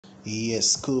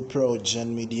Yes, Cool Pro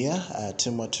Gen Media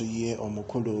temwatuye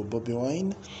omukulu Bobi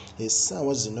Wine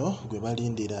essaawa zino gwe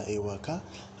balindira ewaka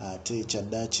ate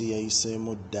kyaddaaki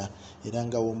yayiseemu dda era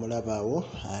nga w'omulabaawo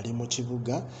ali mu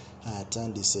kibuga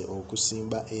atandise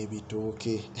okusimba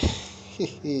ebitooke.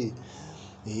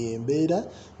 Embeera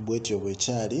bwetyo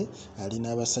bwekyali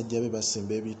alina abasajja be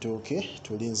basimba ebitooke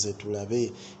tulinze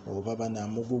tulabe oba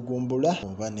banaamugugumbula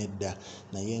oba nedda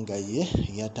naye nga ye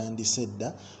yatandise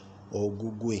dda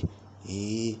ogugwe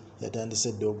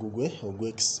yatandise dda ogugwe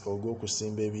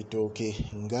ogw'okusimba ebitooke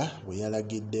nga bwe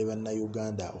yalagidde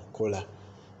Bannayuganda okukola.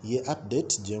 Ye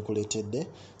update gye nkuletedde,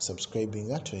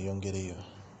 subscribinga tweyongereyo.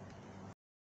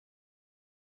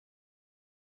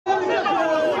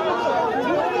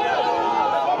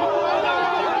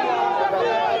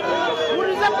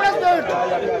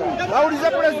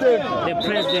 The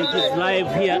president is live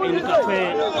here in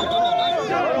Cafe.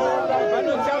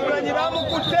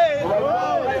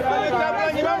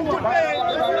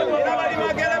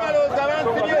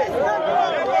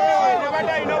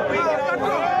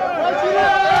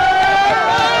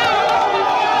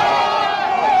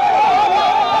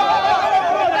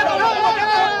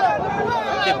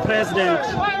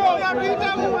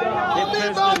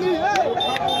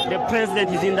 The president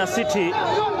is in the city.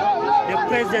 The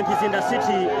president is in the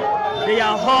city. They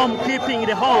are home, keeping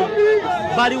the home.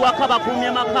 Bali wakaba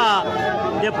kumya maka.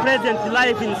 The president's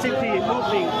life in city,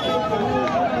 moving.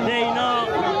 They know.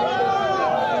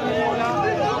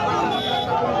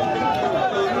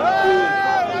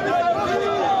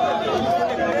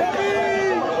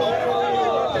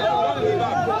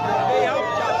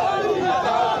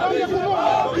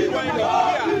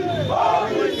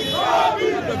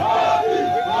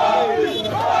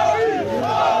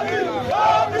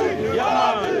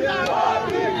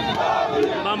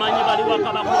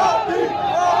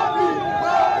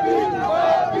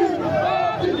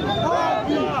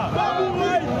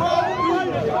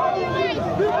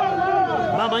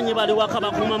 Bamanyi bali waka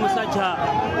bakuma musajja.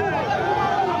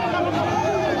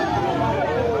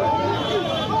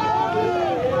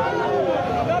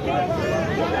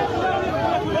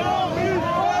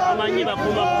 Bamanyi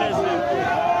bakuma president.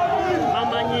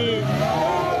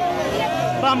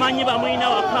 Bamanyi bamwina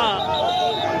waka.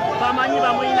 Bamanyi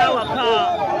bamwina waka.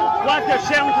 What a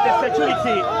shame to the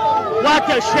security. What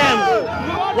a shame.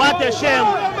 What a shame.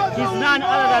 He's none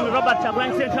other than Robert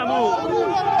Aguddewo Mu.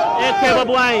 AK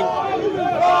Bobi Wine.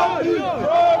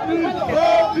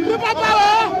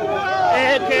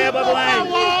 AK Bobi Wine.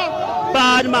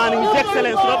 Bad man, His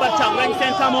Excellency Robert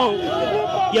Aguddewo Mu.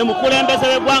 Ye mukulembeze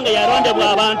w'eggwanga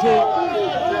yalondebwa abantu.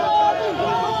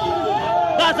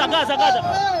 Gaza.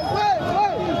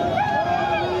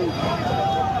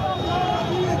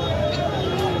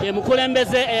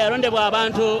 Mukulembeze eyalondebwa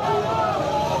abantu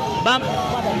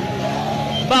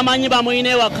bamanyi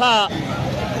bamwine waka.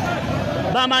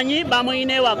 Bamanyi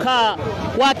bamwine waka.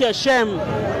 What a shame.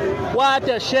 What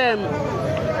a shame.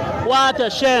 What a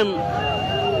shame.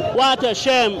 What a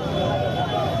shame.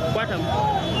 What a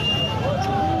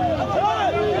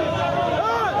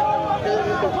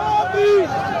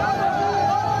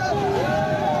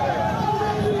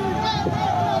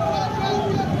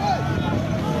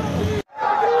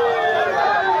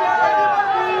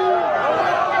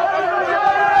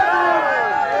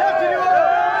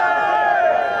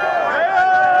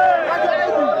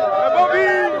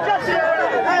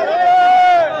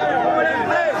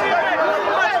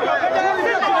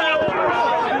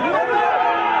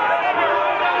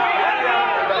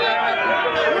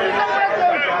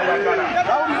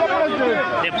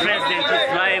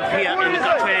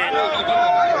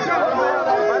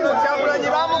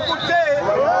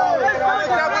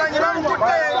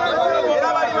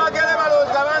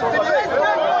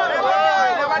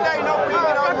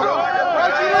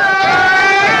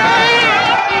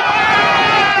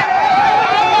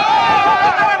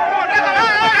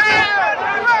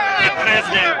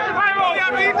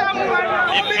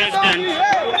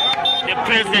The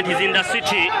president is in the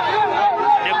city.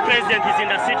 The president is in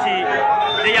the city.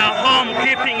 They are home,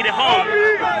 keeping the home.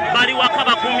 Bali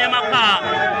wakaba kumya maka.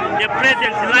 The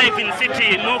president's life in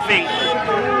city, moving.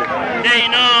 They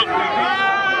know.